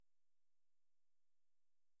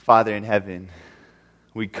Father in heaven,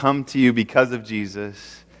 we come to you because of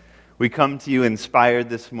Jesus. We come to you inspired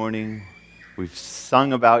this morning. We've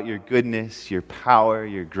sung about your goodness, your power,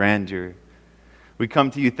 your grandeur. We come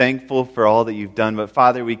to you thankful for all that you've done. But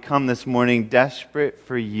Father, we come this morning desperate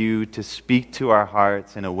for you to speak to our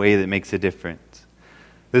hearts in a way that makes a difference.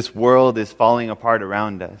 This world is falling apart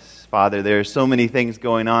around us. Father, there are so many things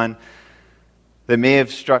going on that may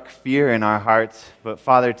have struck fear in our hearts, but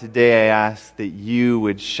Father, today I ask that you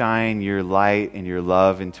would shine your light and your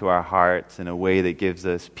love into our hearts in a way that gives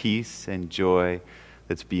us peace and joy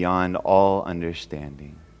that's beyond all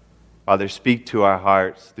understanding. Father, speak to our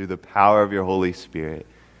hearts through the power of your Holy Spirit.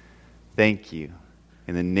 Thank you.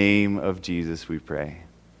 In the name of Jesus we pray.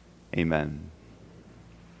 Amen.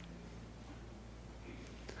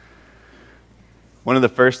 One of the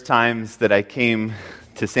first times that I came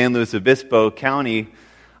to San Luis Obispo County,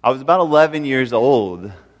 I was about 11 years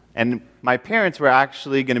old, and my parents were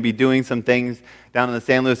actually going to be doing some things down in the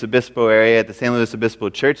San Luis Obispo area at the San Luis Obispo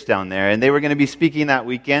Church down there, and they were going to be speaking that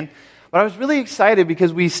weekend. But I was really excited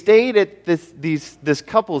because we stayed at this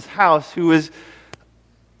couple's house who was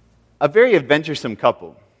a very adventuresome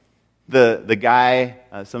couple. The guy,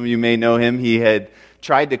 some of you may know him, he had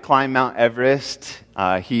tried to climb Mount Everest.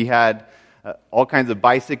 He had all kinds of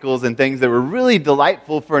bicycles and things that were really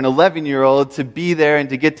delightful for an 11-year-old to be there and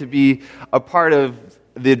to get to be a part of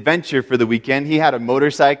the adventure for the weekend. He had a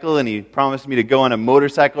motorcycle, and he promised me to go on a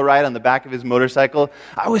motorcycle ride on the back of his motorcycle.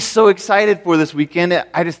 I was so excited for this weekend.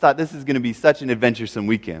 I just thought this is going to be such an adventuresome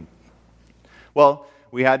weekend. Well,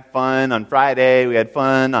 we had fun on Friday. We had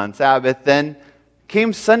fun on Sabbath. Then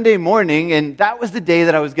came Sunday morning, and that was the day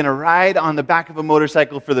that I was going to ride on the back of a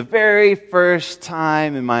motorcycle for the very first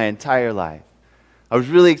time in my entire life. I was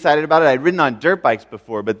really excited about it. I'd ridden on dirt bikes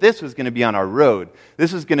before, but this was going to be on our road.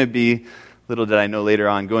 This was going to be, little did I know later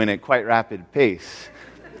on, going at quite rapid pace.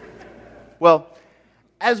 Well,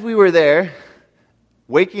 as we were there,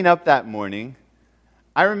 waking up that morning,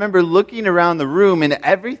 I remember looking around the room, and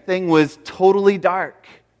everything was totally dark.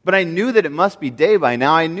 But I knew that it must be day by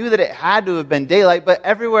now. I knew that it had to have been daylight, but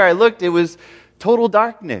everywhere I looked, it was total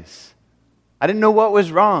darkness. I didn't know what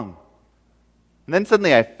was wrong. And then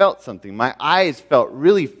suddenly I felt something. My eyes felt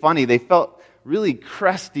really funny. They felt really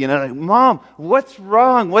crusty. And I was like, Mom, what's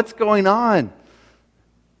wrong? What's going on?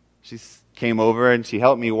 She came over and she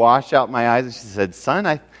helped me wash out my eyes. And she said, Son,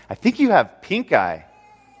 I think you have pink eye.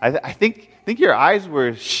 I think your eyes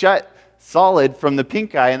were shut solid from the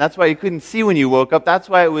pink eye, and that's why you couldn't see when you woke up. That's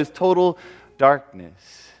why it was total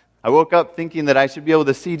darkness. I woke up thinking that I should be able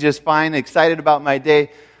to see just fine, excited about my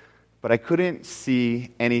day, but I couldn't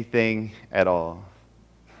see anything at all.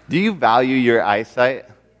 Do you value your eyesight?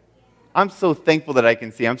 I'm so thankful that I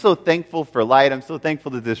can see. I'm so thankful for light. I'm so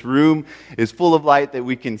thankful that this room is full of light that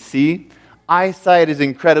we can see. Eyesight is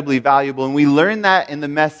incredibly valuable, and we learn that in the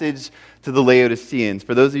message to the Laodiceans.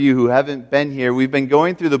 For those of you who haven't been here, we've been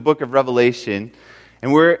going through the book of Revelation,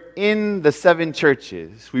 and we're in the 7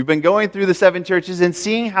 churches. We've been going through the 7 churches and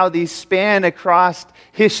seeing how these span across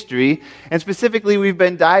history, and specifically we've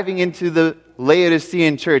been diving into the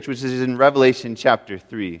Laodicean church, which is in Revelation chapter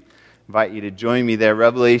 3. I invite you to join me there,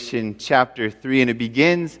 Revelation chapter 3, and it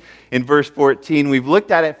begins in verse 14. We've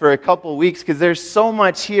looked at it for a couple weeks because there's so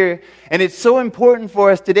much here, and it's so important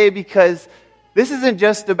for us today because this isn't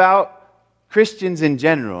just about Christians in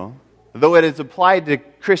general, though it is applied to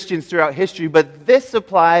Christians throughout history, but this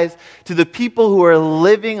applies to the people who are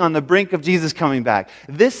living on the brink of Jesus coming back.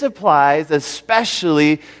 This applies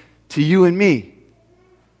especially to you and me.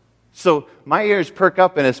 So my ears perk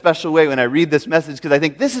up in a special way when I read this message because I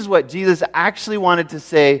think this is what Jesus actually wanted to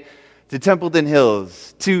say to Templeton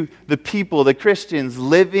Hills, to the people, the Christians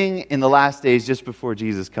living in the last days just before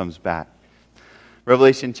Jesus comes back.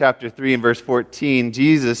 Revelation chapter 3 and verse 14,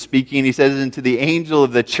 Jesus speaking, he says, "Unto the angel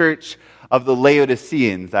of the church of the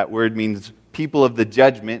Laodiceans," that word means people of the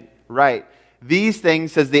judgment, right? "These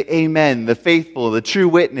things says the Amen, the faithful, the true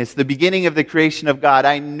witness, the beginning of the creation of God.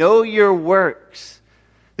 I know your works,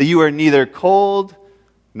 that you are neither cold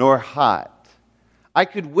nor hot. I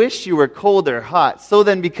could wish you were cold or hot. So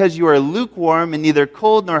then, because you are lukewarm and neither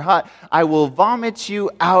cold nor hot, I will vomit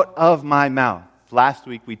you out of my mouth." Last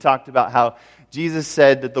week we talked about how Jesus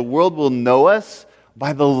said that the world will know us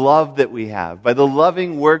by the love that we have, by the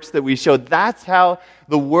loving works that we show. That's how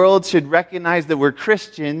the world should recognize that we're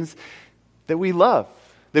Christians, that we love,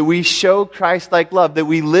 that we show Christ-like love, that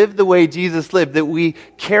we live the way Jesus lived, that we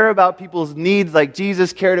care about people's needs like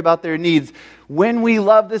Jesus cared about their needs. When we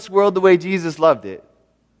love this world the way Jesus loved it,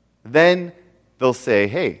 then they'll say,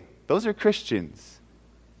 hey, those are Christians.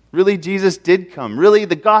 Really, Jesus did come. Really,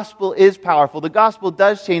 the gospel is powerful. The gospel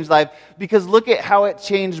does change life because look at how it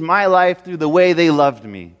changed my life through the way they loved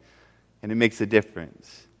me. And it makes a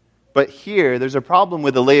difference. But here, there's a problem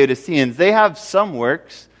with the Laodiceans. They have some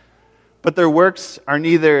works, but their works are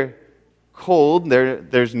neither cold,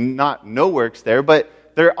 there's not no works there, but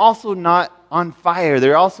they're also not on fire.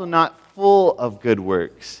 They're also not full of good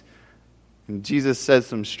works. And Jesus says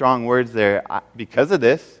some strong words there. Because of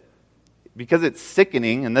this, because it's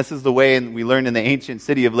sickening, and this is the way we learned in the ancient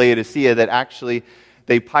city of Laodicea that actually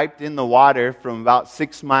they piped in the water from about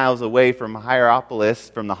 6 miles away from Hierapolis,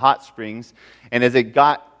 from the hot springs, and as it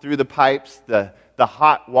got through the pipes, the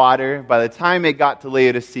hot water, by the time it got to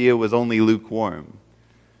Laodicea, was only lukewarm.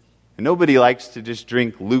 And nobody likes to just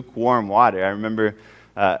drink lukewarm water. I remember,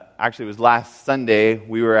 actually it was last Sunday,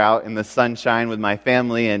 we were out in the sunshine with my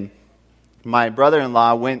family, and my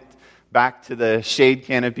brother-in-law went back to the shade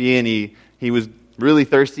canopy, and he was really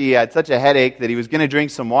thirsty. He had such a headache that he was going to drink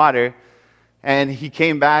some water. And he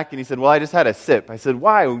came back and he said, well, I just had a sip. I said,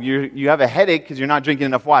 why? You have a headache because you're not drinking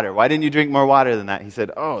enough water. Why didn't you drink more water than that? He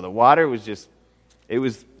said, oh, the water was just, it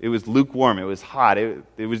was lukewarm. It was hot.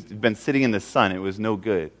 It'd been sitting in the sun. It was no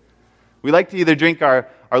good. We like to either drink our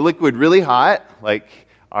liquid really hot, like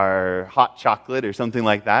our hot chocolate or something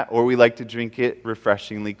like that, or we like to drink it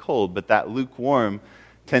refreshingly cold. But that lukewarm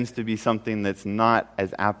tends to be something that's not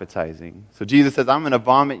as appetizing. So Jesus says, I'm going to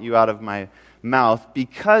vomit you out of my mouth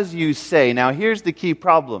because you say. Now here's the key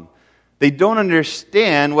problem. They don't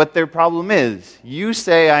understand what their problem is. You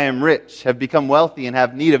say, I am rich, have become wealthy, and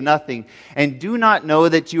have need of nothing, and do not know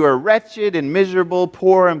that you are wretched and miserable,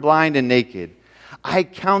 poor and blind and naked. I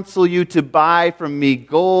counsel you to buy from me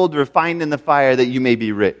gold refined in the fire that you may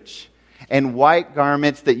be rich, and white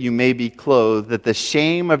garments that you may be clothed, that the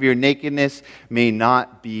shame of your nakedness may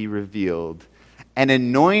not be revealed. And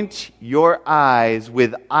anoint your eyes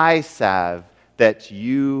with eye salve that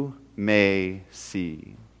you may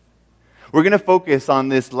see. We're going to focus on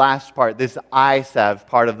this last part, this eye salve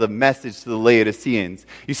part of the message to the Laodiceans.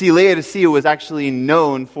 You see, Laodicea was actually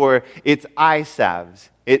known for its eye salves.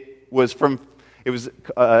 It was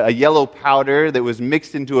a yellow powder that was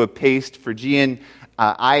mixed into a paste, Phrygian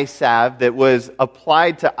eye salve that was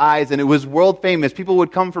applied to eyes, and it was world famous. People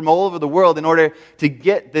would come from all over the world in order to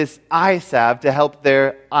get this eye salve to help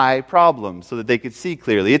their eye problems so that they could see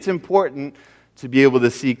clearly. It's important to be able to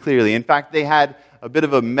see clearly. In fact, they had a bit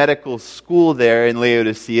of a medical school there in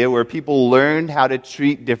Laodicea where people learned how to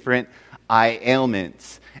treat different eye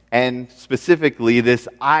ailments. And specifically, this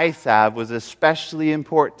eye salve was especially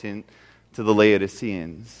important to the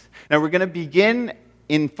Laodiceans. Now, we're going to begin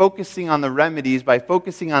in focusing on the remedies by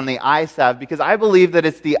focusing on the eye salve, because I believe that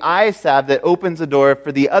it's the eye salve that opens the door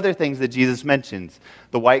for the other things that Jesus mentions,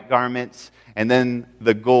 the white garments and then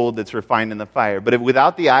the gold that's refined in the fire. But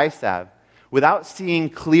without the eye salve, without seeing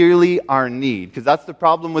clearly our need, because that's the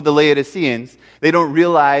problem with the Laodiceans, they don't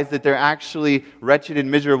realize that they're actually wretched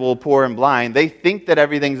and miserable, poor and blind. They think that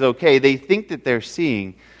everything's okay. They think that they're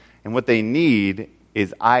seeing, and what they need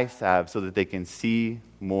is eye salve so that they can see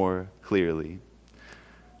more clearly.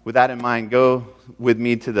 With that in mind, go with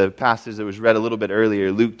me to the passage that was read a little bit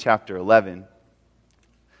earlier, Luke chapter 11.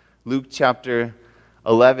 Luke chapter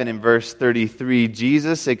 11 and verse 33,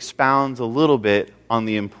 Jesus expounds a little bit on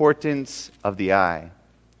the importance of the eye.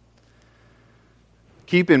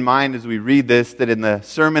 Keep in mind as we read this that in the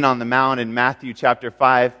Sermon on the Mount in Matthew chapter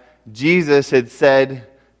 5, Jesus had said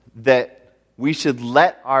that we should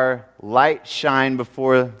let our light shine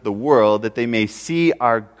before the world that they may see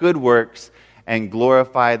our good works and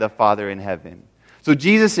glorify the Father in heaven. So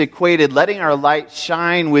Jesus equated letting our light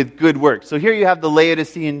shine with good works. So here you have the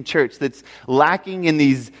Laodicean church that's lacking in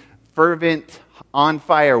these fervent,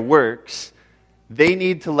 on-fire works. They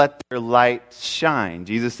need to let their light shine.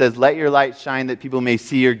 Jesus says, let your light shine that people may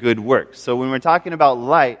see your good works. So when we're talking about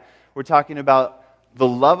light, we're talking about the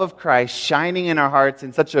love of Christ shining in our hearts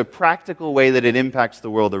in such a practical way that it impacts the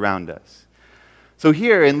world around us. So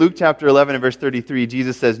here in Luke chapter 11 and verse 33,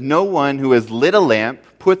 Jesus says, no one who has lit a lamp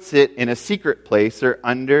puts it in a secret place or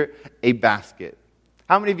under a basket.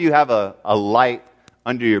 How many of you have a light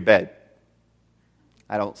under your bed?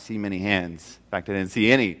 I don't see many hands. In fact, I didn't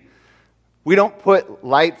see any. We don't put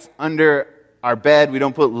lights under our bed. We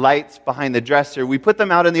don't put lights behind the dresser. We put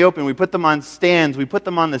them out in the open. We put them on stands. We put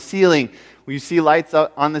them on the ceiling. We see lights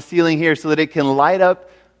on the ceiling here so that it can light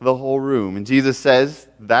up the whole room. And Jesus says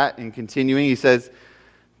that, in continuing, he says,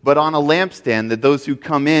 but on a lampstand, that those who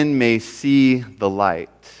come in may see the light.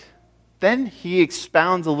 Then he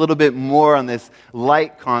expounds a little bit more on this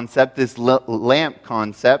light concept, this lamp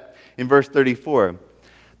concept, in verse 34.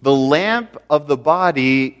 The lamp of the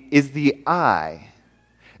body is the eye.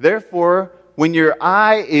 Therefore, when your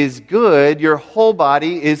eye is good, your whole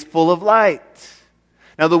body is full of light.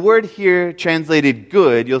 Now, the word here translated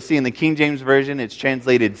good, you'll see in the King James Version, it's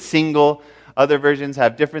translated single. Other versions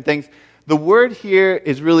have different things. The word here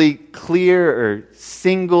is really clear or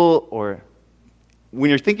single, or when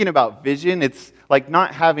you're thinking about vision, it's like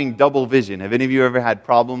not having double vision. Have any of you ever had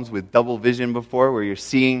problems with double vision before, where you're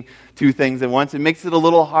seeing two things at once? It makes it a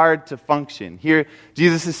little hard to function. Here,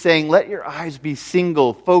 Jesus is saying, let your eyes be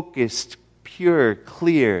single, focused, pure,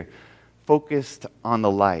 clear, focused on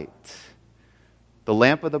the light. The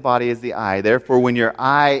lamp of the body is the eye. Therefore, when your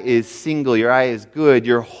eye is single, your eye is good,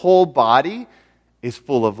 your whole body is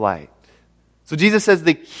full of light. So Jesus says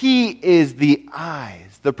the key is the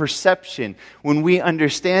eyes, the perception. When we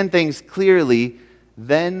understand things clearly,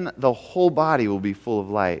 then the whole body will be full of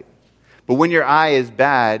light. But when your eye is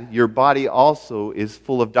bad, your body also is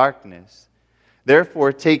full of darkness.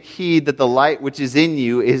 Therefore, take heed that the light which is in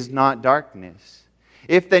you is not darkness.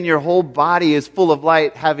 If then your whole body is full of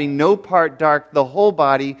light, having no part dark, the whole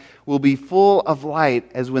body will be full of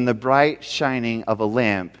light as when the bright shining of a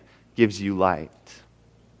lamp gives you light.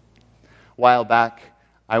 A while back,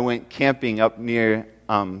 I went camping up near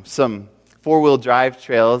some four-wheel drive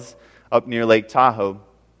trails up near Lake Tahoe.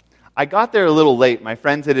 I got there a little late. My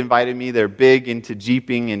friends had invited me. They're big into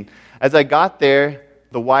Jeeping. And as I got there,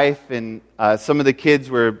 the wife and some of the kids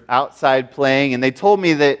were outside playing, and they told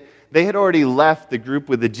me that they had already left the group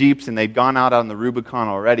with the Jeeps and they'd gone out on the Rubicon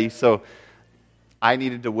already, so I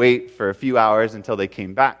needed to wait for a few hours until they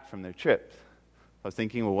came back from their trip. I was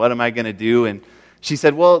thinking, well, what am I going to do? And she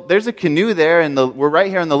said, well, there's a canoe there and we're right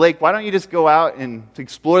here on the lake. Why don't you just go out and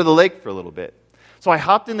explore the lake for a little bit? So I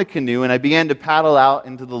hopped in the canoe and I began to paddle out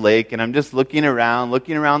into the lake, and I'm just looking around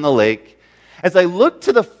the lake. As I looked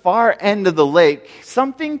to the far end of the lake,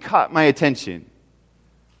 something caught my attention.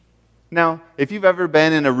 Now, if you've ever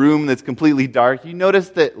been in a room that's completely dark, you notice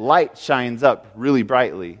that light shines up really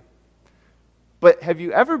brightly. But have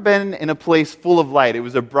you ever been in a place full of light? It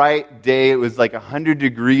was a bright day. It was like 100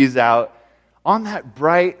 degrees out. On that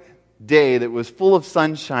bright day that was full of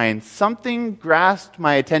sunshine, something grasped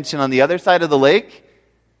my attention on the other side of the lake,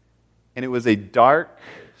 and it was a dark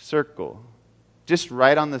circle, just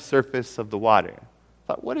right on the surface of the water. I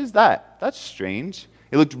thought, what is that? That's strange.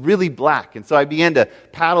 It looked really black, and so I began to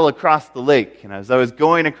paddle across the lake. And as I was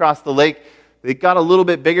going across the lake, it got a little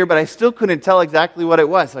bit bigger, but I still couldn't tell exactly what it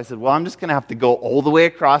was. So I said, well, I'm just going to have to go all the way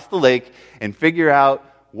across the lake and figure out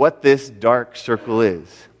what this dark circle is.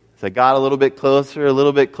 So I got a little bit closer.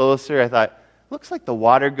 I thought, looks like the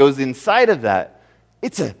water goes inside of that.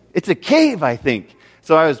 It's a cave, I think.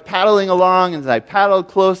 So I was paddling along, and as I paddled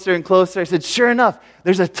closer and closer, I said, sure enough,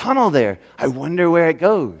 there's a tunnel there. I wonder where it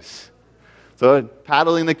goes. So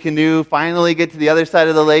paddling the canoe, finally get to the other side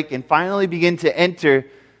of the lake, and finally begin to enter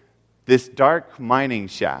this dark mining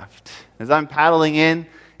shaft. As I'm paddling in,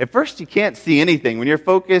 at first you can't see anything. When you're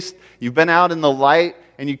focused, you've been out in the light,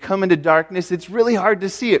 and you come into darkness, it's really hard to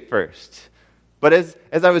see at first. But as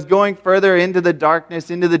I was going further into the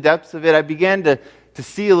darkness, into the depths of it, I began to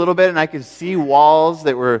see a little bit, and I could see walls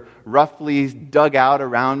that were roughly dug out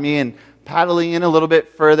around me, and paddling in a little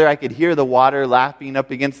bit further, I could hear the water lapping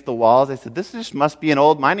up against the walls. I said, this just must be an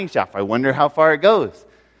old mining shaft. I wonder how far it goes.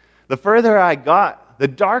 The further I got, the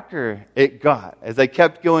darker it got. As I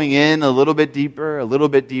kept going in a little bit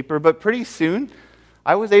deeper, but pretty soon,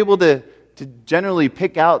 I was able to generally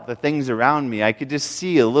pick out the things around me. I could just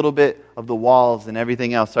see a little bit of the walls and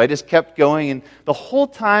everything else. So I just kept going, and the whole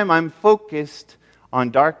time I'm focused on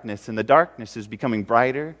darkness, and the darkness is becoming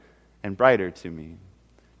brighter and brighter to me.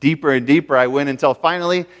 Deeper and deeper I went until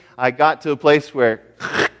finally I got to a place where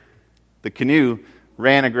the canoe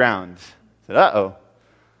ran aground. I said, uh-oh.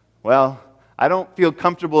 Well, I don't feel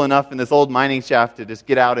comfortable enough in this old mining shaft to just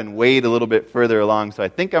get out and wade a little bit further along, so I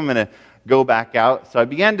think I'm going to go back out. So I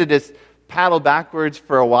began to just paddle backwards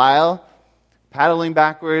for a while. Paddling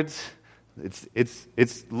backwards,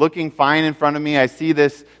 it's looking fine in front of me. I see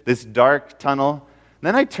this dark tunnel.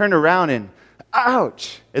 Then I turn around and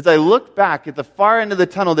ouch! As I look back at the far end of the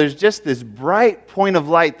tunnel, there's just this bright point of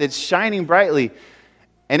light that's shining brightly.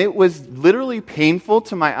 And it was literally painful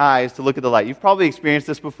to my eyes to look at the light. You've probably experienced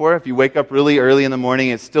this before. If you wake up really early in the morning,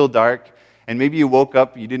 it's still dark, and maybe you woke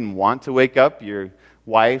up, you didn't want to wake up. Your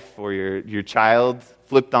wife or your child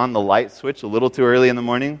flipped on the light switch a little too early in the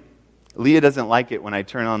morning. Leah doesn't like it when I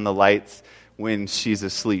turn on the lights when she's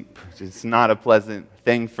asleep. It's not a pleasant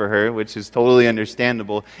thing for her, which is totally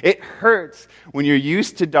understandable. It hurts when you're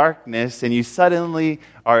used to darkness and you suddenly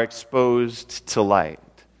are exposed to light.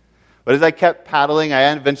 But as I kept paddling,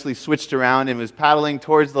 I eventually switched around and was paddling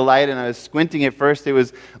towards the light, and I was squinting at first. It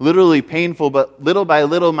was literally painful, but little by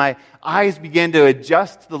little, my eyes began to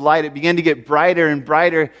adjust to the light. It began to get brighter and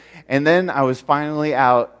brighter, and then I was finally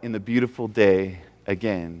out in the beautiful day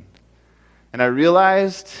again. And I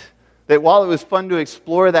realized that while it was fun to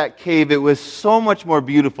explore that cave, it was so much more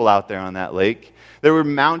beautiful out there on that lake. There were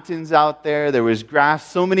mountains out there. There was grass,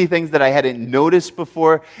 so many things that I hadn't noticed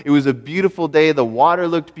before. It was a beautiful day. The water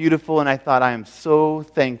looked beautiful, and I thought, I am so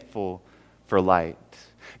thankful for light.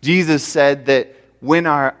 Jesus said that when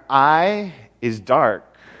our eye is dark,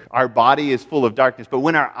 our body is full of darkness. But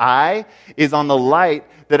when our eye is on the light,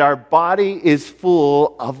 that our body is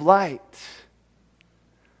full of light.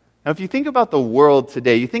 Now, if you think about the world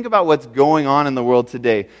today, you think about what's going on in the world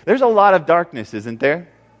today, there's a lot of darkness, isn't there?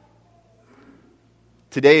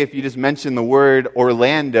 Today, if you just mention the word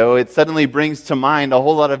Orlando, it suddenly brings to mind a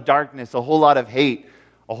whole lot of darkness, a whole lot of hate,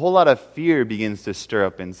 a whole lot of fear begins to stir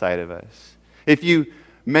up inside of us. If you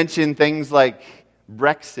mention things like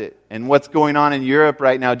Brexit and what's going on in Europe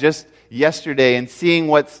right now, just yesterday, and seeing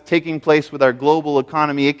what's taking place with our global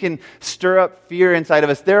economy, it can stir up fear inside of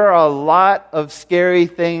us. There are a lot of scary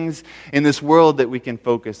things in this world that we can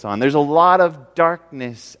focus on. There's a lot of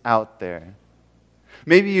darkness out there.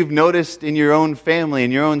 Maybe you've noticed in your own family,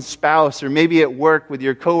 in your own spouse, or maybe at work with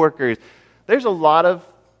your coworkers, there's a lot of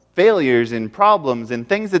failures and problems and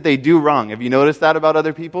things that they do wrong. Have you noticed that about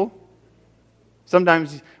other people?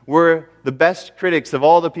 Sometimes we're the best critics of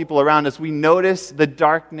all the people around us. We notice the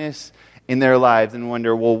darkness in their lives and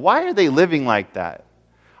wonder, well, why are they living like that?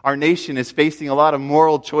 Our nation is facing a lot of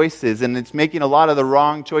moral choices, and it's making a lot of the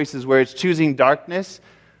wrong choices where it's choosing darkness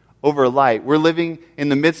over light. We're living in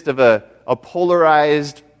the midst of a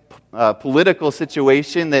polarized political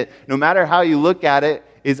situation that no matter how you look at it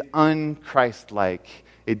is un-Christ-like.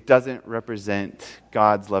 It doesn't represent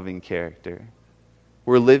God's loving character.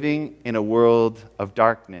 We're living in a world of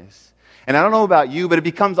darkness. And I don't know about you, but it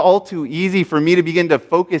becomes all too easy for me to begin to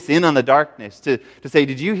focus in on the darkness, to say,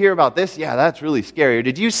 did you hear about this? Yeah, that's really scary. Or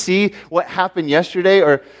did you see what happened yesterday?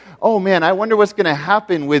 Or, oh man, I wonder what's going to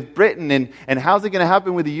happen with Britain, and how's it going to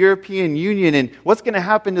happen with the European Union, and what's going to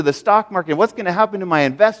happen to the stock market, what's going to happen to my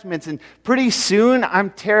investments. And pretty soon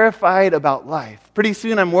I'm terrified about life. Pretty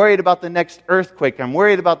soon I'm worried about the next earthquake. I'm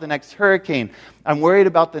worried about the next hurricane. I'm worried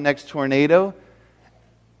about the next tornado.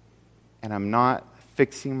 And I'm not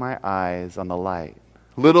fixing my eyes on the light.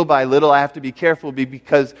 Little by little, I have to be careful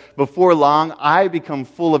because before long, I become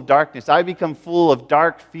full of darkness. I become full of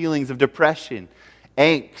dark feelings of depression,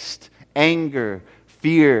 angst, anger,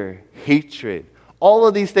 fear, hatred. All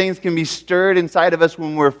of these things can be stirred inside of us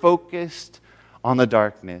when we're focused on the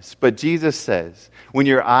darkness. But Jesus says, when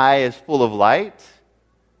your eye is full of light,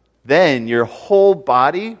 then your whole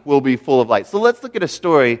body will be full of light. So let's look at a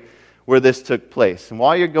story where this took place. And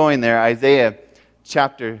while you're going there, Isaiah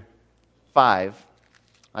chapter 5.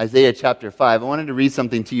 Isaiah chapter 5. I wanted to read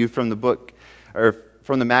something to you from the book, or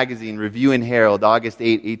from the magazine, Review and Herald, August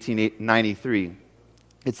 8, 1893.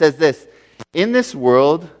 It says this: in this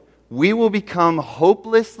world, we will become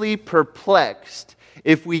hopelessly perplexed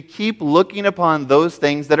if we keep looking upon those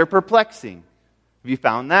things that are perplexing. Have you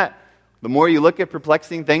found that? The more you look at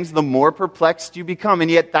perplexing things, the more perplexed you become.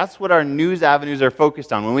 And yet that's what our news avenues are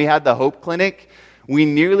focused on. When we had the Hope Clinic, we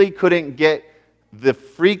nearly couldn't get the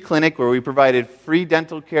free clinic where we provided free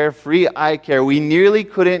dental care, free eye care. We nearly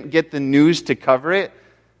couldn't get the news to cover it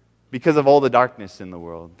because of all the darkness in the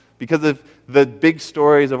world. Because of the big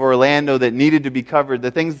stories of Orlando that needed to be covered,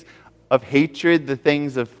 the things of hatred, the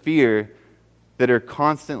things of fear that are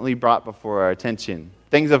constantly brought before our attention.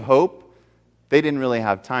 Things of hope, they didn't really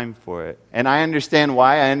have time for it. And I understand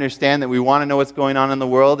why. I understand that we want to know what's going on in the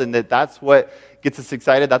world and that that's what gets us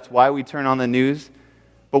excited. That's why we turn on the news.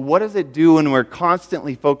 But what does it do when we're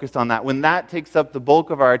constantly focused on that? When that takes up the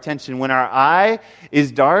bulk of our attention, when our eye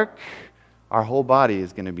is dark, our whole body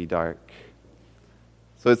is going to be dark.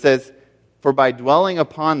 So it says, for by dwelling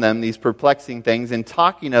upon them, these perplexing things, and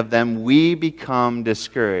talking of them, we become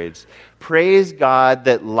discouraged. Praise God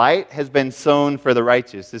that light has been sown for the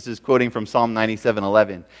righteous. This is quoting from Psalm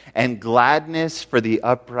 97:11. And gladness for the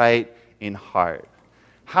upright in heart.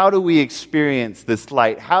 How do we experience this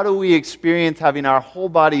light? How do we experience having our whole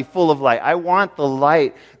body full of light? I want the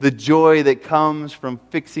light, the joy that comes from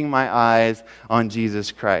fixing my eyes on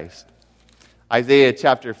Jesus Christ. Isaiah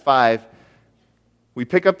chapter 5, we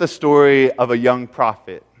pick up the story of a young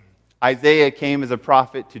prophet. Isaiah came as a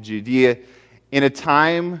prophet to Judea in a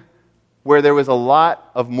time where there was a lot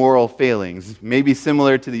of moral failings. Maybe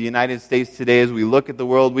similar to the United States today as we look at the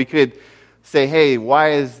world. We could say, hey,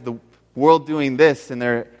 why is the world doing this and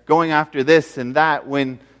they're going after this and that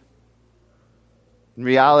when In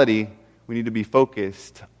reality, we need to be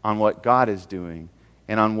focused on what God is doing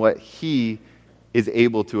and on what He is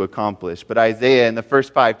able to accomplish. But Isaiah, in the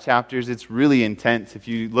first 5 chapters, it's really intense. If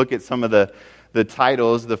you look at some of the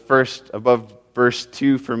titles, the first above verse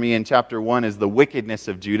 2 for me in chapter 1 is the wickedness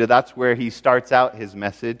of Judah. That's where he starts out his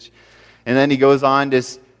message. And then he goes on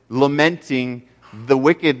just lamenting the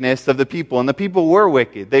wickedness of the people. And the people were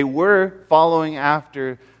wicked. They were following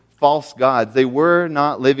after false gods. They were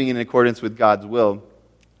not living in accordance with God's will.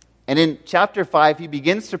 And in chapter 5, he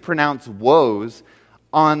begins to pronounce woes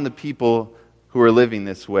on the people who are living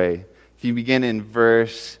this way. If you begin in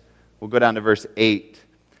we'll go down to verse 8.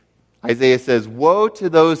 Isaiah says, "Woe to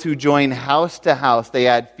those who join house to house. They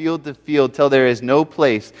add field to field till there is no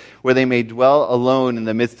place where they may dwell alone in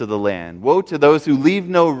the midst of the land. Woe to those who leave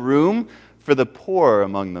no room for the poor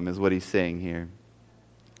among them," is what he's saying here.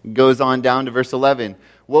 It goes on down to verse 11.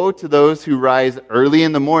 "Woe to those who rise early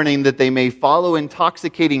in the morning that they may follow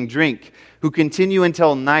intoxicating drink, who continue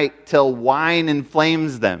until night, till wine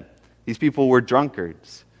inflames them." These people were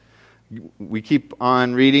drunkards. We keep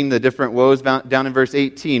on reading the different woes down in verse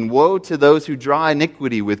 18. "Woe to those who draw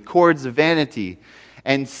iniquity with cords of vanity,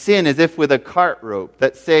 and sin as if with a cart rope,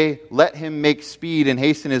 that say, 'Let him make speed and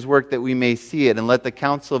hasten his work that we may see it, and let the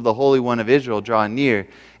counsel of the Holy One of Israel draw near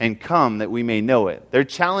and come that we may know it.'" They're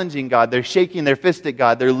challenging God. They're shaking their fist at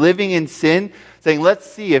God. They're living in sin, saying,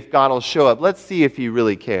 let's see if God will show up. Let's see if He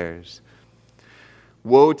really cares.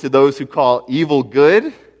 "Woe to those who call evil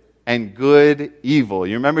good and good evil."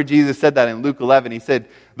 You remember Jesus said that in Luke 11. He said,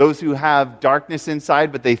 those who have darkness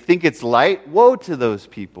inside, but they think it's light, woe to those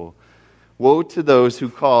people. Woe to those who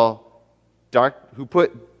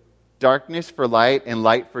put darkness for light and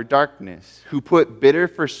light for darkness, who put bitter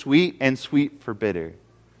for sweet and sweet for bitter.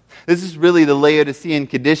 This is really the Laodicean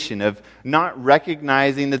condition of not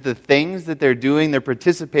recognizing that the things that they're doing, they're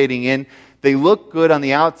participating in, they look good on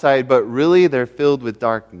the outside, but really they're filled with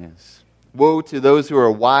darkness. Woe to those who are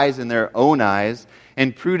wise in their own eyes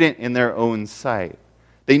and prudent in their own sight.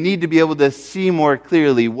 They need to be able to see more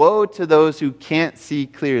clearly. Woe to those who can't see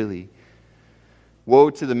clearly.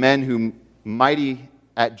 Woe to the men who mighty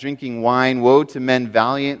at drinking wine. Woe to men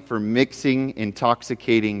valiant for mixing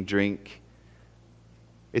intoxicating drink.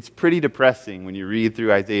 It's pretty depressing when you read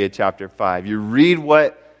through Isaiah chapter 5. You read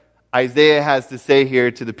what Isaiah has to say here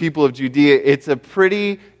to the people of Judea. It's a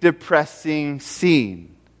pretty depressing scene.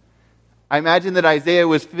 I imagine that Isaiah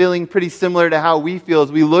was feeling pretty similar to how we feel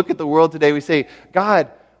as we look at the world today. We say, God,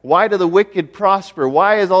 why do the wicked prosper?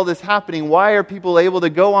 Why is all this happening? Why are people able to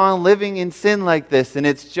go on living in sin like this? And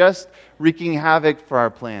it's just wreaking havoc for our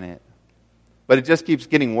planet. But it just keeps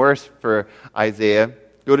getting worse for Isaiah.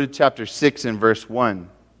 Go to chapter 6 and verse 1.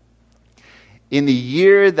 "In the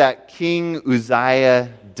year that King Uzziah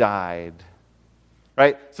died."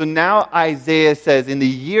 Right? So now Isaiah says, in the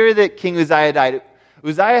year that King Uzziah died,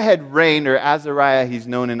 Uzziah had reigned, or Azariah, he's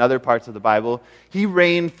known in other parts of the Bible, he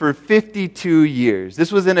reigned for 52 years.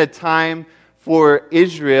 This was in a time for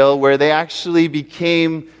Israel where they actually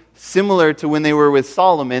became similar to when they were with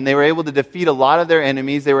Solomon. They were able to defeat a lot of their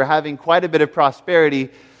enemies. They were having quite a bit of prosperity.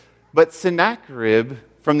 But Sennacherib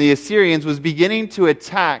from the Assyrians was beginning to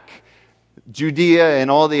attack Judea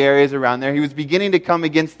and all the areas around there. He was beginning to come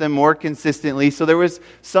against them more consistently. So there was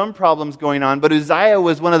some problems going on. But Uzziah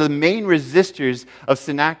was one of the main resistors of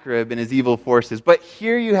Sennacherib and his evil forces. But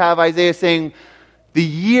here you have Isaiah saying, the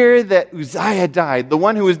year that Uzziah died, the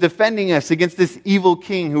one who was defending us against this evil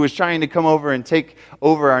king who was trying to come over and take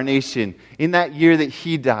over our nation, in that year that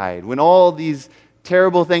he died, when all these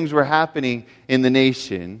terrible things were happening in the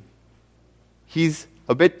nation, he's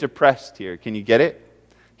a bit depressed here. Can you get it?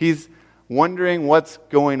 He's wondering what's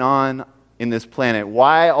going on in this planet,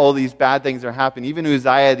 why all these bad things are happening. Even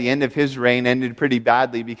Uzziah, the end of his reign ended pretty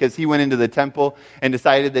badly because he went into the temple and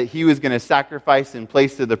decided that he was going to sacrifice in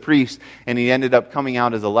place of the priest, and he ended up coming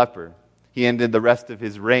out as a leper. He ended the rest of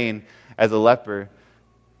his reign as a leper.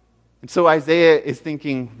 And so Isaiah is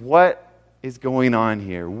thinking, what is going on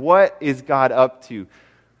here? What is God up to?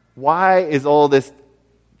 Why is all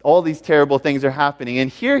these terrible things are happening? And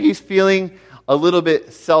here he's feeling a little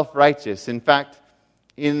bit self-righteous. In fact,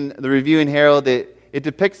 in the Review and Herald, it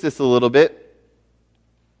depicts this a little bit.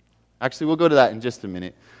 Actually, we'll go to that in just a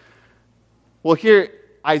minute. Well, here,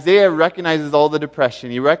 Isaiah recognizes all the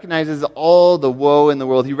depression. He recognizes all the woe in the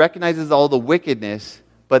world. He recognizes all the wickedness.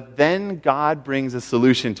 But then God brings a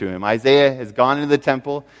solution to him. Isaiah has gone into the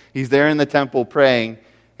temple. He's there in the temple praying.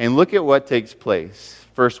 And look at what takes place.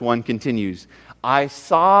 Verse 1 continues. "I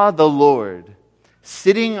saw the Lord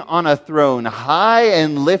sitting on a throne, high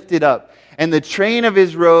and lifted up, and the train of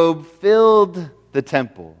his robe filled the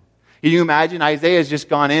temple." Can you imagine? Isaiah's just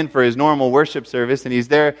gone in for his normal worship service, and he's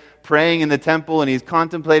there praying in the temple, and he's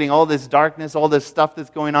contemplating all this darkness, all this stuff that's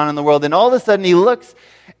going on in the world. And all of a sudden he looks,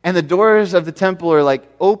 and the doors of the temple are like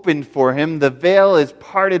opened for him. The veil is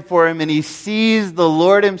parted for him, and he sees the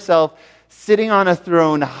Lord himself sitting on a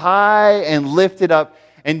throne, high and lifted up.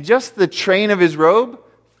 And just the train of his robe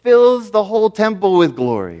fills the whole temple with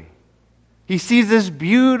glory. He sees this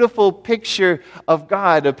beautiful picture of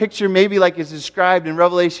God, a picture maybe like is described in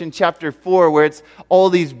Revelation chapter 4, where it's all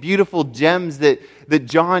these beautiful gems that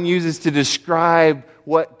John uses to describe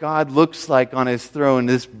what God looks like on his throne,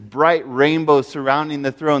 this bright rainbow surrounding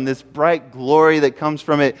the throne, this bright glory that comes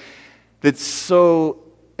from it that's so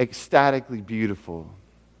ecstatically beautiful.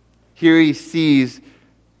 Here he sees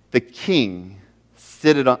the king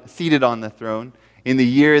seated on the throne, in the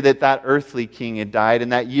year that earthly king had died, in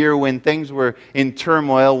that year when things were in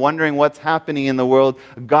turmoil, wondering what's happening in the world,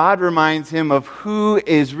 God reminds him of who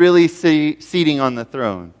is really seating on the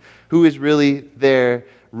throne, who is really there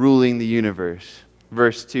ruling the universe.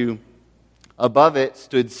 Verse 2, above it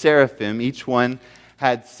stood seraphim. Each one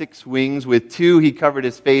had 6 wings. With 2 he covered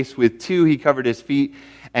his face, with 2 he covered his feet,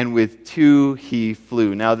 and with 2 he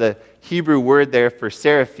flew. Now the Hebrew word there for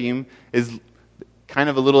seraphim is kind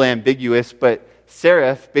of a little ambiguous, but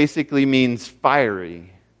seraph basically means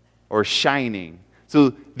fiery or shining.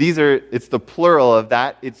 So it's the plural of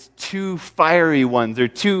that. It's 2 fiery ones or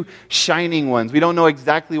 2 shining ones. We don't know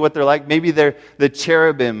exactly what they're like. Maybe they're the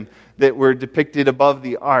cherubim that were depicted above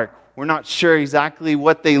the ark. We're not sure exactly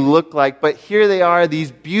what they look like, but here they are.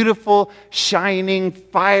 These beautiful, shining,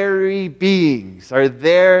 fiery beings are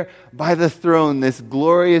there by the throne. This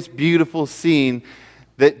glorious, beautiful scene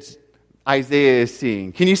that Isaiah is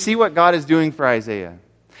seeing. Can you see what God is doing for Isaiah?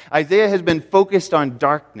 Isaiah has been focused on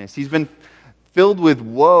darkness. He's been filled with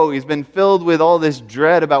woe. He's been filled with all this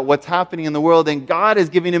dread about what's happening in the world, and God is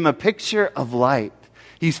giving him a picture of light.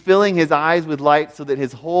 He's filling his eyes with light so that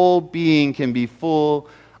his whole being can be full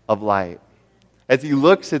of light. As he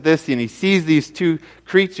looks at this and he sees these 2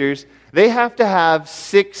 creatures, they have to have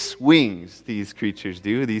 6 wings, these creatures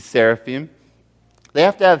do, these seraphim. They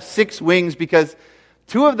have to have 6 wings because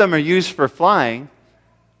 2 of them are used for flying,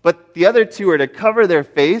 but the other 2 are to cover their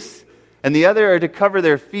face, and the other are to cover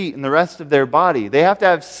their feet and the rest of their body. They have to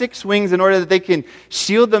have 6 wings in order that they can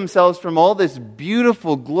shield themselves from all this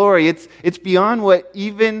beautiful glory. It's beyond what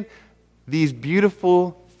even these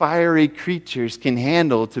beautiful, fiery creatures can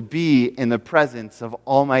handle to be in the presence of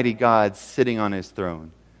Almighty God sitting on his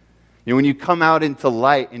throne. You know, when you come out into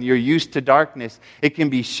light and you're used to darkness, it can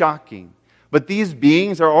be shocking. But these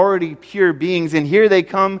beings are already pure beings, and here they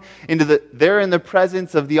come they're in the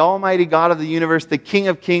presence of the Almighty God of the universe, the King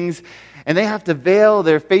of Kings, and they have to veil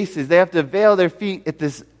their faces, they have to veil their feet at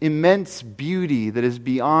this immense beauty that is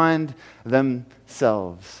beyond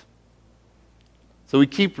themselves. So we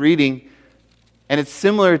keep reading, and it's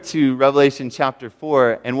similar to Revelation chapter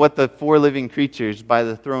 4 and what the 4 living creatures by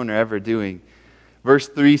the throne are ever doing. Verse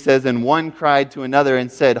 3 says, and one cried to another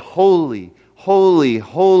and said, holy, holy,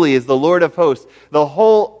 holy is the Lord of hosts. The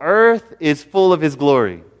whole earth is full of his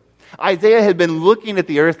glory. Isaiah had been looking at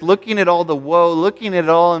the earth, looking at all the woe, looking at it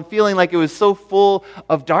all, and feeling like it was so full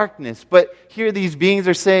of darkness. But here these beings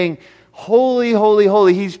are saying, holy, holy,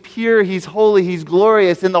 holy. He's pure, he's holy, he's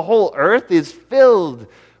glorious, and the whole earth is filled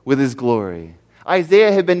with his glory.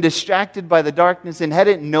 Isaiah had been distracted by the darkness and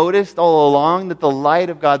hadn't noticed all along that the light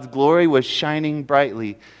of God's glory was shining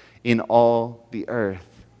brightly in all the earth.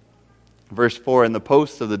 Verse 4, and the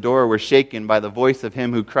posts of the door were shaken by the voice of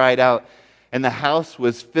him who cried out, and the house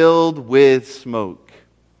was filled with smoke.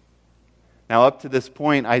 Now, up to this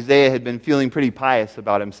point, Isaiah had been feeling pretty pious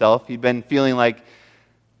about himself. He'd been feeling like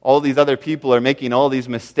all these other people are making all these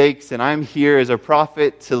mistakes, and I'm here as a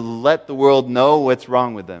prophet to let the world know what's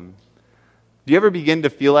wrong with them. Do you ever begin to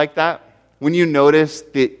feel like that? When you notice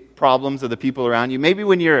the problems of the people around you, maybe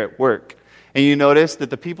when you're at work, and you notice that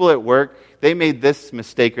the people at work, they made this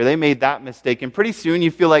mistake or they made that mistake, and pretty soon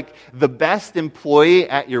you feel like the best employee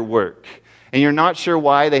at your work, and you're not sure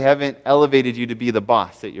why they haven't elevated you to be the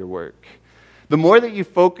boss at your work. The more that you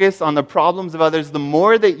focus on the problems of others, the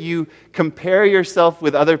more that you compare yourself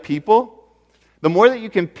with other people, the more that you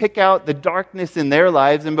can pick out the darkness in their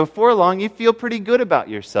lives, and before long you feel pretty good about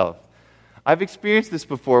yourself. I've experienced this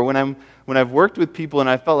before when I've worked with people and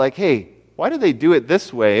I felt like, hey, why do they do it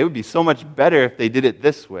this way? It would be so much better if they did it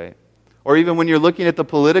this way. Or even when you're looking at the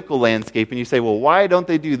political landscape and you say, well, why don't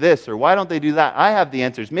they do this or why don't they do that? I have the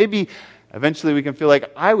answers. Maybe eventually we can feel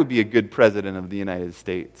like I would be a good president of the United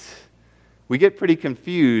States. We get pretty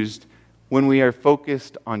confused when we are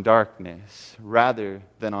focused on darkness rather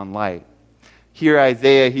than on light. Here,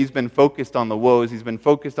 Isaiah, he's been focused on the woes, he's been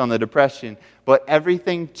focused on the depression, but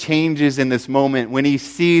everything changes in this moment when he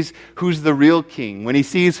sees who's the real king, when he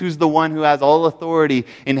sees who's the one who has all authority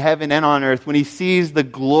in heaven and on earth, when he sees the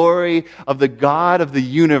glory of the God of the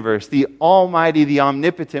universe, the Almighty, the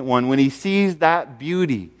Omnipotent One, when he sees that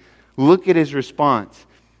beauty. Look at his response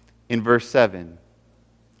in verse 7,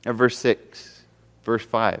 or verse 6, verse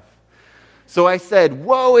 5. So I said,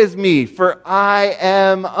 woe is me, for I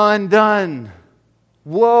am undone.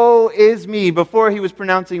 Woe is me. Before he was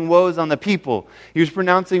pronouncing woes on the people. He was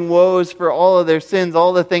pronouncing woes for all of their sins,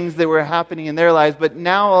 all the things that were happening in their lives. But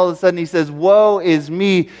now all of a sudden he says, woe is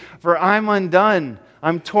me, for I'm undone.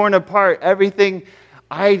 I'm torn apart. Everything,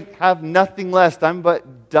 I have nothing left. I'm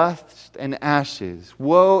but dust and ashes.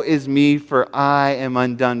 Woe is me, for I am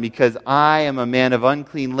undone, because I am a man of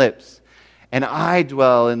unclean lips, and I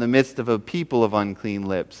dwell in the midst of a people of unclean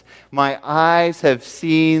lips. My eyes have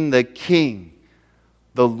seen the King,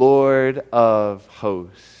 the Lord of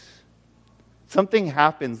hosts. Something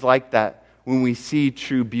happens like that when we see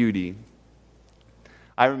true beauty.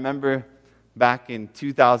 I remember back in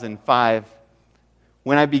 2005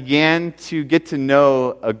 when I began to get to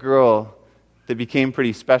know a girl that became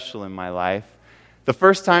pretty special in my life. The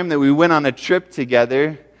first time that we went on a trip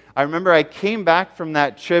together, I remember I came back from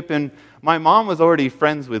that trip and my mom was already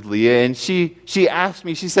friends with Leah, and she asked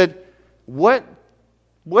me, she said, What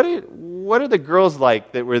are the girls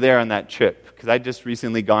like that were there on that trip? Because I'd just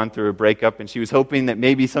recently gone through a breakup, and she was hoping that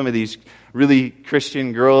maybe some of these really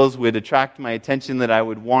Christian girls would attract my attention, that I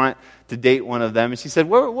would want to date one of them. And she said,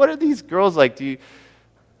 what are these girls like?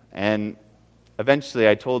 And eventually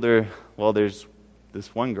I told her, well, there's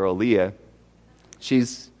this one girl, Leah.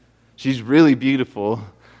 She's really beautiful.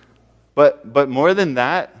 But more than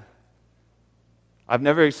that, I've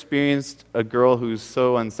never experienced a girl who's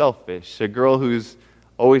so unselfish, a girl who's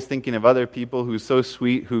always thinking of other people, who's so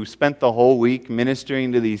sweet, who spent the whole week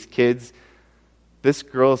ministering to these kids. This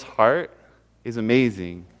girl's heart is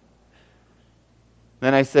amazing.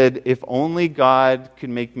 Then I said, if only God could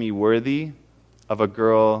make me worthy of a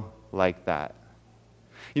girl like that.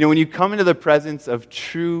 You know, when you come into the presence of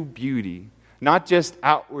true beauty, not just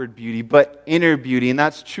outward beauty, but inner beauty. And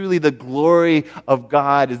that's truly the glory of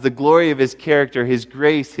God, is the glory of His character, His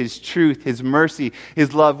grace, His truth, His mercy,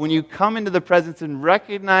 His love. When you come into the presence and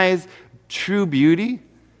recognize true beauty,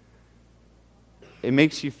 it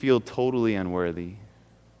makes you feel totally unworthy.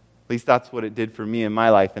 At least that's what it did for me in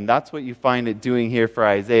my life. And that's what you find it doing here for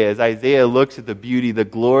Isaiah. As Isaiah looks at the beauty, the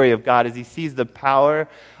glory of God, as he sees the power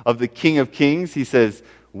of the King of Kings, he says,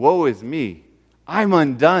 woe is me. I'm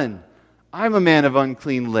undone. I'm a man of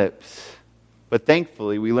unclean lips. But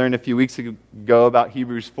thankfully, we learned a few weeks ago about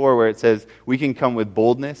Hebrews 4, where it says we can come with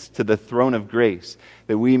boldness to the throne of grace,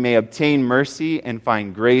 that we may obtain mercy and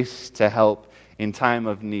find grace to help in time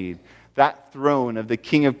of need. That throne of the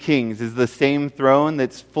King of Kings is the same throne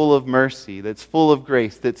that's full of mercy, that's full of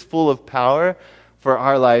grace, that's full of power for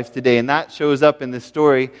our lives today. And that shows up in the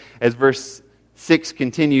story as verse 6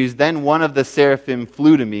 continues. Then one of the seraphim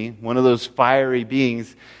flew to me, one of those fiery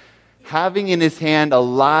beings, having in his hand a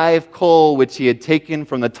live coal which he had taken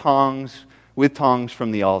from the tongs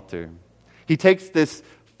from the altar. He takes this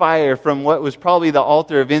fire from what was probably the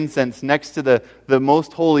altar of incense next to the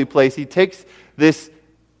most holy place. He takes this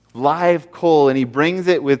live coal and he brings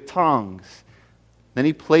it with tongs. Then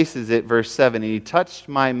he places it, verse 7, and he touched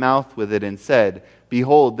my mouth with it and said,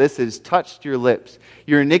 behold, this has touched your lips.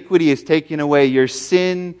 Your iniquity is taken away. Your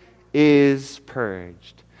sin is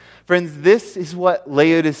purged. Friends, this is what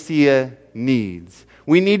Laodicea needs.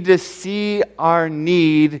 We need to see our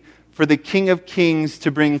need for the King of Kings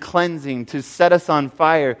to bring cleansing, to set us on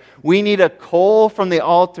fire. We need a coal from the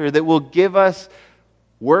altar that will give us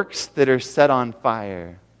works that are set on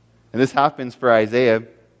fire. And this happens for Isaiah.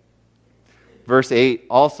 Verse 8,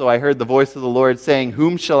 also I heard the voice of the Lord saying,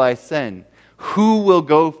 whom shall I send? Who will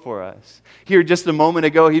go for us? Here just a moment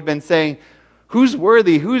ago he'd been saying, who's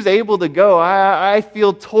worthy? Who's able to go? I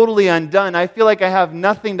feel totally undone. I feel like I have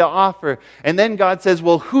nothing to offer. And then God says,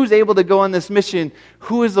 well, who's able to go on this mission?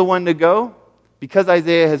 Who is the one to go? Because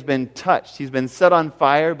Isaiah has been touched, he's been set on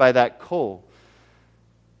fire by that coal,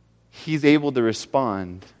 he's able to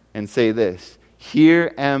respond and say this,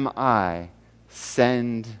 here am I,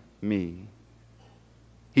 send me.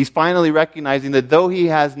 He's finally recognizing that though he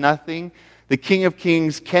has nothing, the King of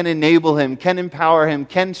Kings can enable him, can empower him,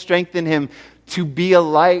 can strengthen him to be a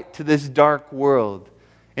light to this dark world.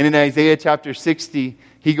 And in Isaiah chapter 60,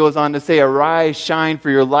 he goes on to say, arise, shine, for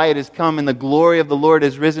your light has come, and the glory of the Lord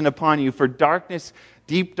has risen upon you. For darkness,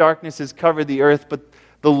 deep darkness has covered the earth, but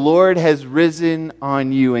The Lord has risen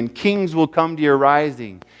on you, and kings will come to your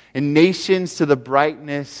rising, and nations to the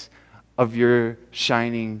brightness of your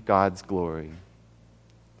shining God's glory.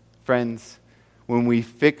 Friends, when we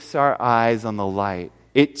fix our eyes on the light,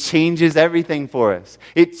 it changes everything for us.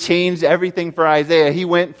 It changed everything for Isaiah. He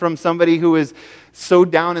went from somebody who was so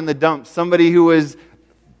down in the dumps, somebody who was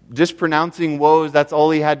just pronouncing woes, that's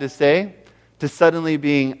all he had to say, to suddenly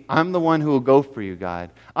being, I'm the one who will go for you,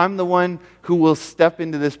 God. I'm the one who will step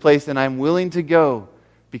into this place, and I'm willing to go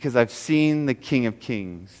because I've seen the King of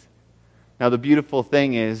Kings. Now, the beautiful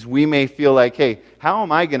thing is, we may feel like, hey, how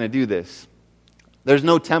am I going to do this? There's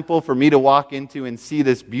no temple for me to walk into and see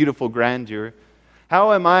this beautiful grandeur.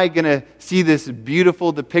 How am I going to see this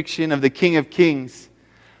beautiful depiction of the King of Kings?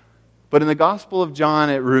 But in the Gospel of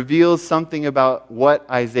John, it reveals something about what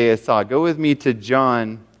Isaiah saw. Go with me to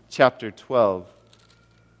John chapter 12.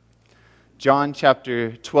 John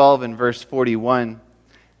chapter 12 and verse 41.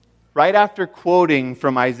 Right after quoting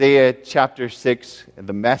from Isaiah chapter 6,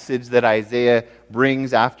 the message that Isaiah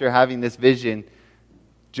brings after having this vision,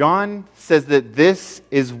 John says that this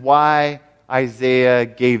is why Isaiah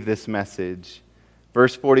gave this message.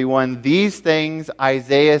 Verse 41, these things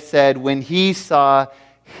Isaiah said when he saw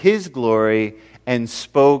His glory and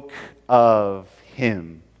spoke of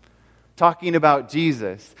Him. Talking about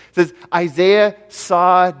Jesus. It says Isaiah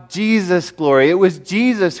saw Jesus' glory. It was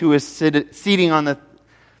Jesus who was seated on the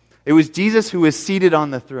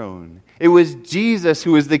throne. It was Jesus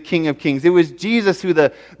who was the King of Kings. It was Jesus who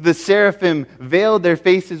the seraphim veiled their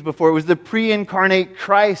faces before. It was the pre-incarnate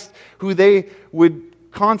Christ who they would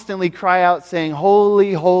constantly cry out saying,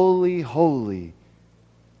 holy, holy, holy.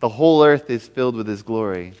 The whole earth is filled with His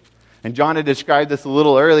glory. And John had described this a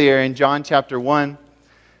little earlier in John chapter 1.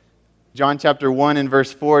 John chapter 1 and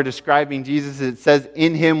verse 4, describing Jesus, it says,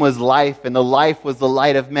 in Him was life, and the life was the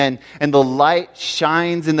light of men. And the light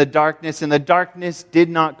shines in the darkness, and the darkness did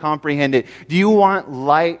not comprehend it. Do you want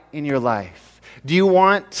light in your life? Do you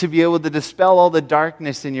want to be able to dispel all the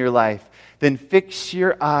darkness in your life? Then fix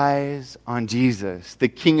your eyes on Jesus, the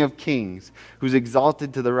King of Kings, who's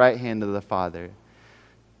exalted to the right hand of the Father.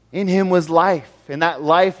 In Him was life, and that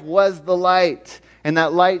life was the light, and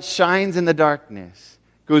that light shines in the darkness.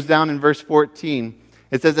 Goes down in verse 14.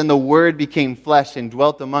 It says, and the Word became flesh and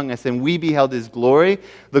dwelt among us, and we beheld His glory,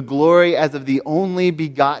 the glory as of the only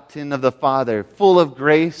begotten of the Father, full of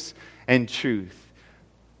grace and truth.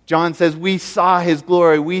 John says, we saw His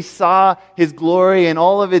glory. We saw His glory in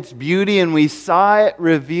all of its beauty, and we saw it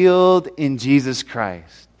revealed in Jesus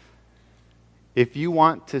Christ. If you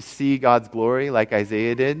want to see God's glory like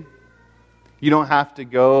Isaiah did, you don't have to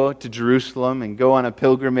go to Jerusalem and go on a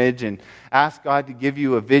pilgrimage and ask God to give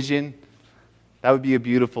you a vision. That would be a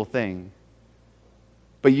beautiful thing.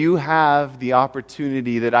 But you have the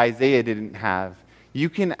opportunity that Isaiah didn't have. You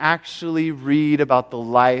can actually read about the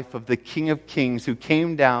life of the King of Kings who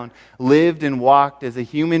came down, lived and walked as a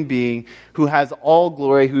human being, who has all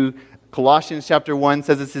glory, who Colossians chapter 1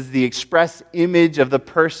 says this is the express image of the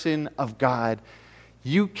person of God.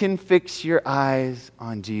 You can fix your eyes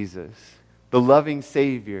on Jesus, the loving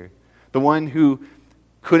Savior, the one who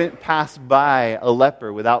couldn't pass by a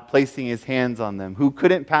leper without placing His hands on them, who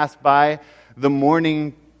couldn't pass by the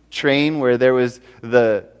mourning train where there was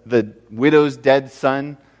the widow's dead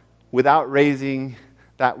son without raising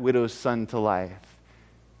that widow's son to life.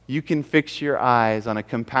 You can fix your eyes on a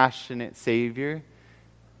compassionate Savior,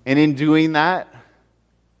 and in doing that,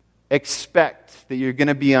 expect that you're going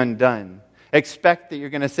to be undone. Expect that you're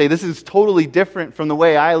going to say, this is totally different from the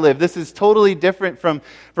way I live. This is totally different from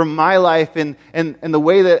my life and the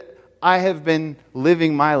way that I have been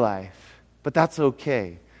living my life. But that's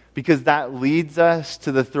okay, because that leads us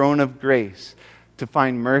to the throne of grace to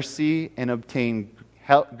find mercy and obtain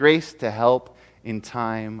grace to help in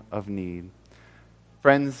time of need.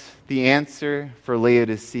 Friends, the answer for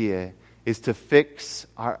Laodicea is to fix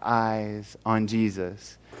our eyes on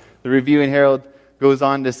Jesus. The Review and Herald goes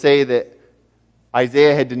on to say that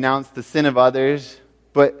Isaiah had denounced the sin of others,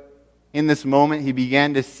 but in this moment he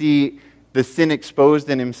began to see the sin exposed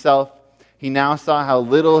in himself. He now saw how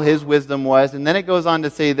little his wisdom was. And then it goes on to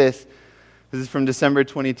say this. This is from December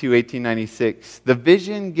 22, 1896. The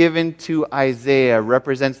vision given to Isaiah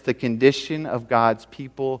represents the condition of God's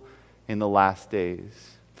people in the last days.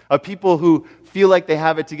 A people who feel like they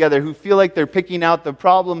have it together, who feel like they're picking out the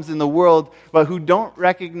problems in the world, but who don't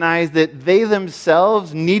recognize that they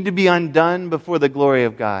themselves need to be undone before the glory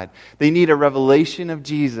of God. They need a revelation of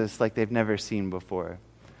Jesus like they've never seen before.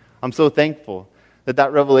 I'm so thankful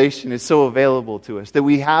that revelation is so available to us, that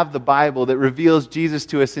we have the Bible that reveals Jesus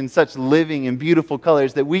to us in such living and beautiful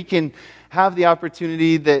colors, that we can have the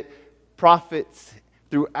opportunity that prophets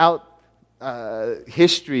throughout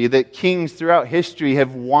history, that kings throughout history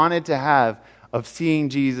have wanted to have, of seeing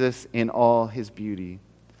Jesus in all his beauty.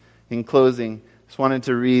 In closing, I just wanted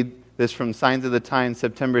to read this from Signs of the Times,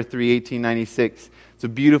 September 3, 1896. It's a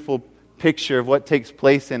beautiful picture of what takes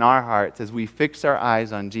place in our hearts as we fix our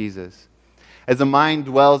eyes on Jesus. As the mind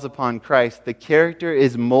dwells upon Christ, the character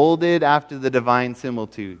is molded after the divine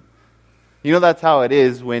similitude. You know, that's how it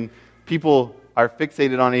is when people are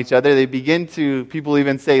fixated on each other. They begin to, people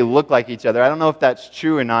even say, look like each other. I don't know if that's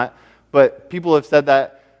true or not, but people have said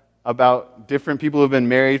that about different people who have been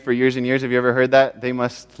married for years and years. Have you ever heard that? They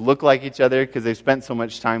must look like each other because they've spent so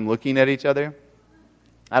much time looking at each other.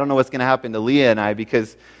 I don't know what's going to happen to Leah and I,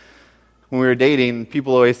 because when we were dating,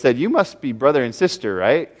 people always said, you must be brother and sister,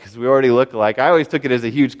 right? Because we already look alike. I always took it as a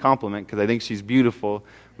huge compliment because I think she's beautiful.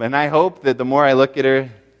 And I hope that the more I look at her,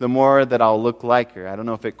 the more that I'll look like her. I don't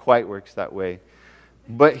know if it quite works that way.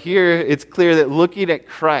 But here it's clear that looking at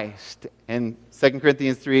Christ, and 2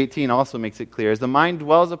 Corinthians 3:18 also makes it clear, as the mind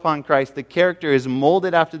dwells upon Christ, the character is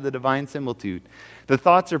molded after the divine similitude. The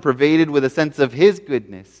thoughts are pervaded with a sense of His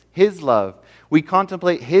goodness, His love. We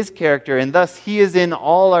contemplate His character, and thus He is in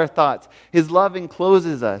all our thoughts. His love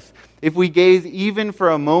encloses us. If we gaze even for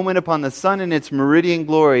a moment upon the sun in its meridian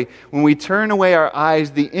glory, when we turn away our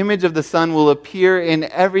eyes, the image of the sun will appear in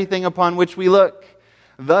everything upon which we look.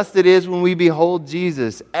 Thus it is when we behold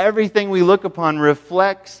Jesus. Everything we look upon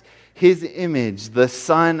reflects His image, the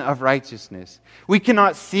Son of righteousness. We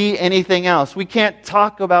cannot see anything else. We can't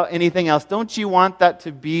talk about anything else. Don't you want that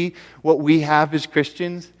to be what we have as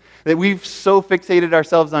Christians? That we've so fixated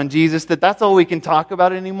ourselves on Jesus that that's all we can talk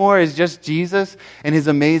about anymore is just Jesus and His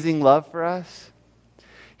amazing love for us?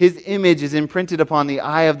 His image is imprinted upon the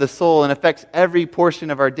eye of the soul and affects every portion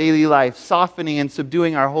of our daily life, softening and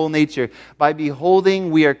subduing our whole nature. By beholding,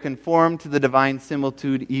 we are conformed to the divine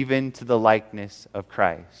similitude, even to the likeness of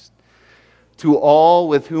Christ. To all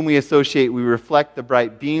with whom we associate, we reflect the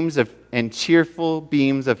bright beams and cheerful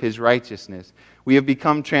beams of His righteousness. We have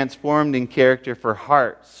become transformed in character, for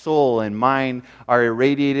heart, soul, and mind are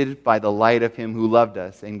irradiated by the light of Him who loved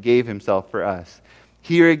us and gave Himself for us.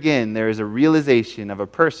 Here again, there is a realization of a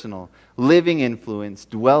personal, living influence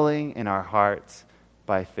dwelling in our hearts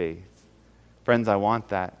by faith. Friends, I want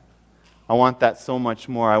that. I want that so much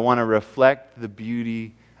more. I want to reflect the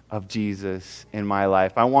beauty of Jesus in my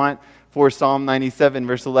life. I want for Psalm 97,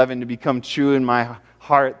 verse 11, to become true in my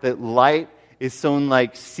heart, that light is sown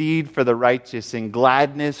like seed for the righteous and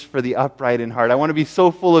gladness for the upright in heart. I want to be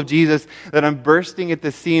so full of Jesus that I'm bursting at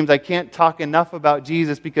the seams. I can't talk enough about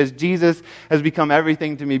Jesus because Jesus has become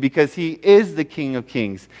everything to me, because He is the King of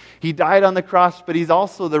Kings. He died on the cross, but He's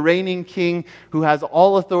also the reigning King who has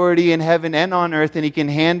all authority in heaven and on earth, and He can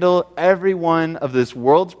handle every one of this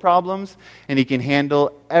world's problems, and He can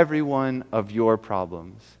handle every one of your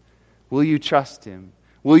problems. Will you trust Him?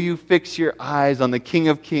 Will you fix your eyes on the King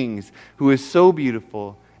of Kings, who is so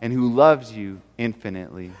beautiful and who loves you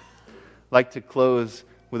infinitely? I'd like to close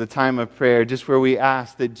with a time of prayer, just where we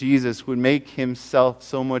ask that Jesus would make Himself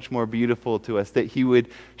so much more beautiful to us, that He would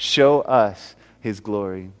show us His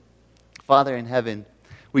glory. Father in heaven,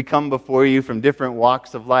 we come before You from different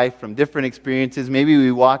walks of life, from different experiences. Maybe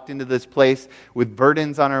we walked into this place with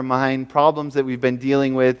burdens on our mind, problems that we've been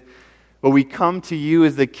dealing with. But we come to You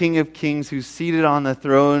as the King of Kings who's seated on the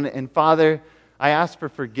throne. And Father, I ask for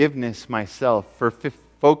forgiveness myself for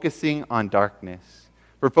focusing on darkness,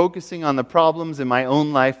 for focusing on the problems in my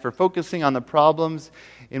own life, for focusing on the problems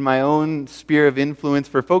in my own sphere of influence,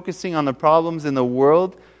 for focusing on the problems in the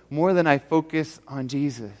world more than I focus on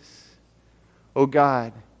Jesus. Oh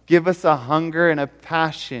God, give us a hunger and a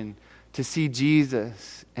passion to see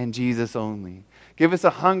Jesus and Jesus only. Give us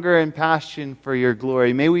a hunger and passion for Your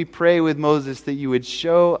glory. May we pray with Moses that You would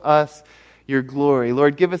show us Your glory.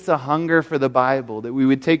 Lord, give us a hunger for the Bible, that we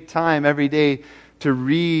would take time every day to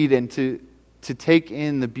read and to take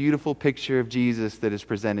in the beautiful picture of Jesus that is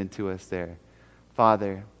presented to us there.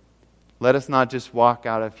 Father, let us not just walk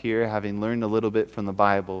out of here having learned a little bit from the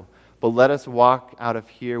Bible, but let us walk out of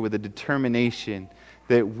here with a determination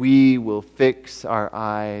that we will fix our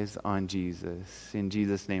eyes on Jesus. In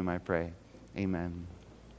Jesus' name I pray. Amen.